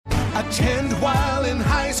Attend while in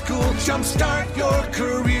high school. Jumpstart your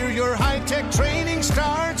career. Your high-tech training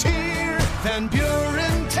starts here. Van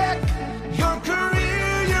Buren Tech. Your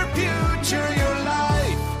career, your future, your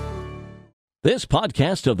life. This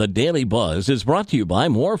podcast of the Daily Buzz is brought to you by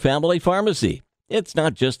More Family Pharmacy. It's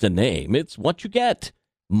not just a name, it's what you get.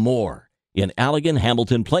 More in Allegan,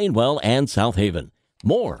 Hamilton, Plainwell, and South Haven.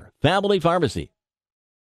 More Family Pharmacy.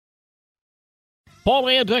 Paul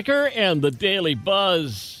Andecker and the Daily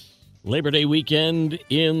Buzz. Labor Day weekend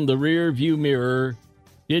in the rear view mirror.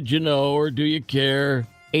 Did you know, or do you care?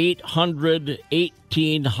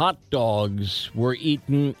 818 hot dogs were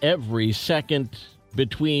eaten every second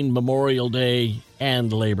between Memorial Day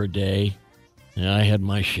and Labor Day. I had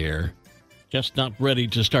my share. Just not ready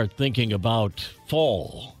to start thinking about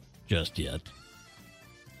fall just yet.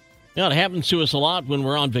 You know, it happens to us a lot when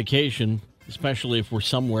we're on vacation, especially if we're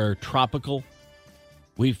somewhere tropical.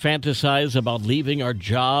 We fantasize about leaving our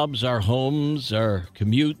jobs, our homes, our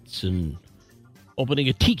commutes, and opening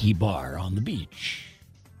a tiki bar on the beach.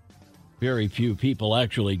 Very few people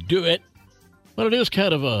actually do it, but it is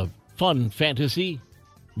kind of a fun fantasy.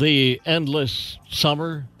 The endless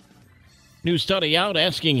summer. New study out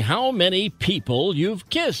asking how many people you've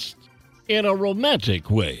kissed in a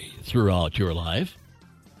romantic way throughout your life.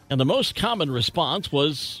 And the most common response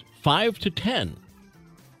was 5 to 10.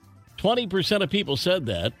 20% of people said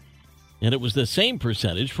that, and it was the same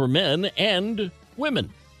percentage for men and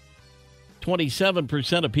women.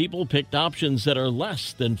 27% of people picked options that are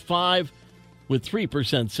less than 5, with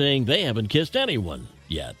 3% saying they haven't kissed anyone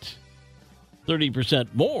yet.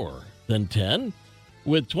 30% more than 10,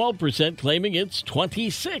 with 12% claiming it's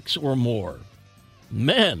 26 or more.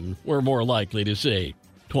 Men were more likely to say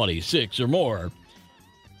 26 or more.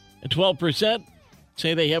 And 12%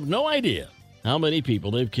 say they have no idea how many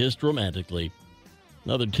people they've kissed romantically.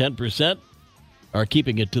 Another 10% are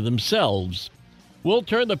keeping it to themselves. We'll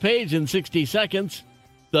turn the page in 60 seconds.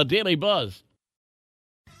 The Daily Buzz.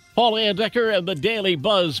 Paul Andecker and the Daily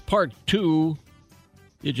Buzz Part 2.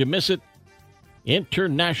 Did you miss it?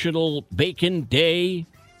 International Bacon Day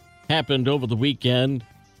happened over the weekend.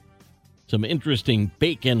 Some interesting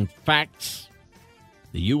bacon facts.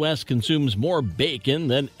 The U.S. consumes more bacon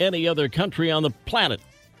than any other country on the planet.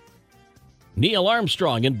 Neil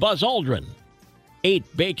Armstrong and Buzz Aldrin ate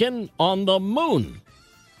bacon on the moon.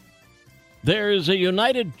 There's a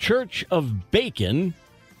United Church of Bacon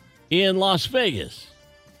in Las Vegas,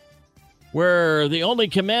 where the only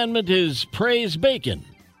commandment is praise bacon.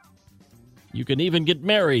 You can even get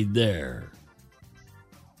married there.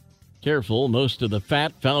 Careful, most of the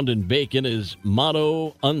fat found in bacon is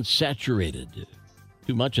monounsaturated.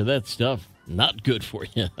 Too much of that stuff, not good for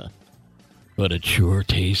you. But it sure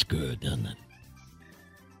tastes good, doesn't it?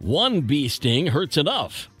 One bee sting hurts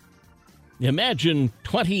enough. Imagine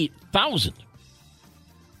 20,000.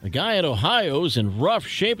 A guy in Ohio's in rough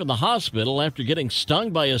shape in the hospital after getting stung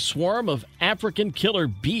by a swarm of African killer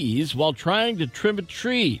bees while trying to trim a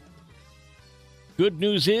tree. Good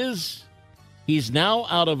news is, he's now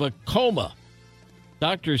out of a coma.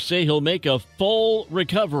 Doctors say he'll make a full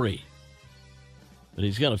recovery. But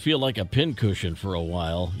he's going to feel like a pincushion for a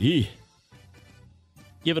while. Eeh.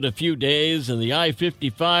 Give it a few days, and the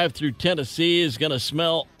I-55 through Tennessee is going to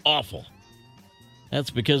smell awful.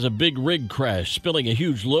 That's because a big rig crash spilling a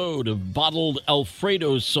huge load of bottled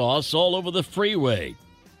Alfredo sauce all over the freeway.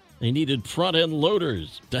 They needed front-end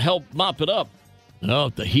loaders to help mop it up. Oh,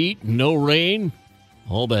 the heat, no rain,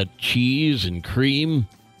 all that cheese and cream.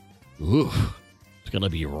 Ooh, it's going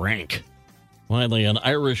to be rank. Finally, an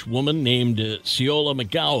Irish woman named Ceola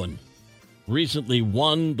McGowan recently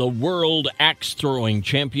won the World Axe Throwing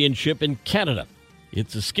Championship in Canada.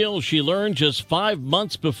 It's a skill she learned just 5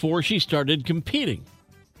 months before she started competing.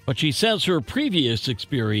 But she says her previous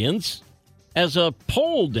experience as a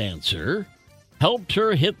pole dancer helped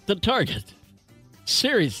her hit the target.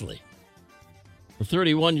 Seriously. The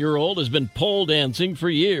 31-year-old has been pole dancing for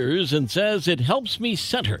years and says it helps me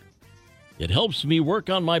center. It helps me work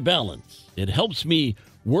on my balance. It helps me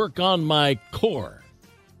work on my core.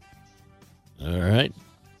 All right.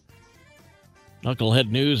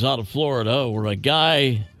 Knucklehead news out of Florida, where a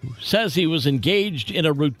guy who says he was engaged in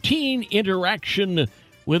a routine interaction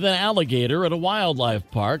with an alligator at a wildlife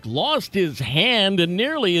park lost his hand and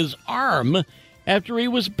nearly his arm after he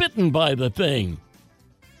was bitten by the thing.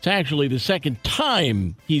 It's actually the second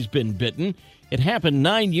time he's been bitten. It happened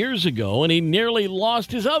 9 years ago, and he nearly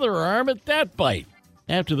lost his other arm at that bite.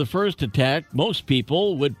 After the first attack, most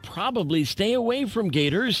people would probably stay away from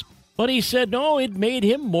gators, but he said no, it made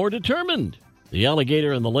him more determined. The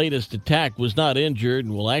alligator in the latest attack was not injured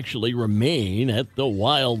and will actually remain at the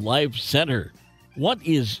Wildlife Center. What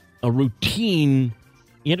is a routine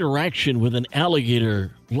interaction with an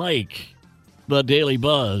alligator like the Daily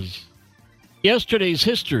Buzz. Yesterday's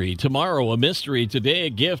history, tomorrow a mystery, today a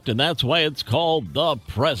gift, and that's why it's called The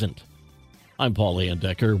Present. I'm Paul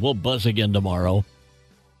Andecker. We'll buzz again tomorrow.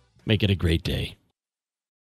 Make it a great day.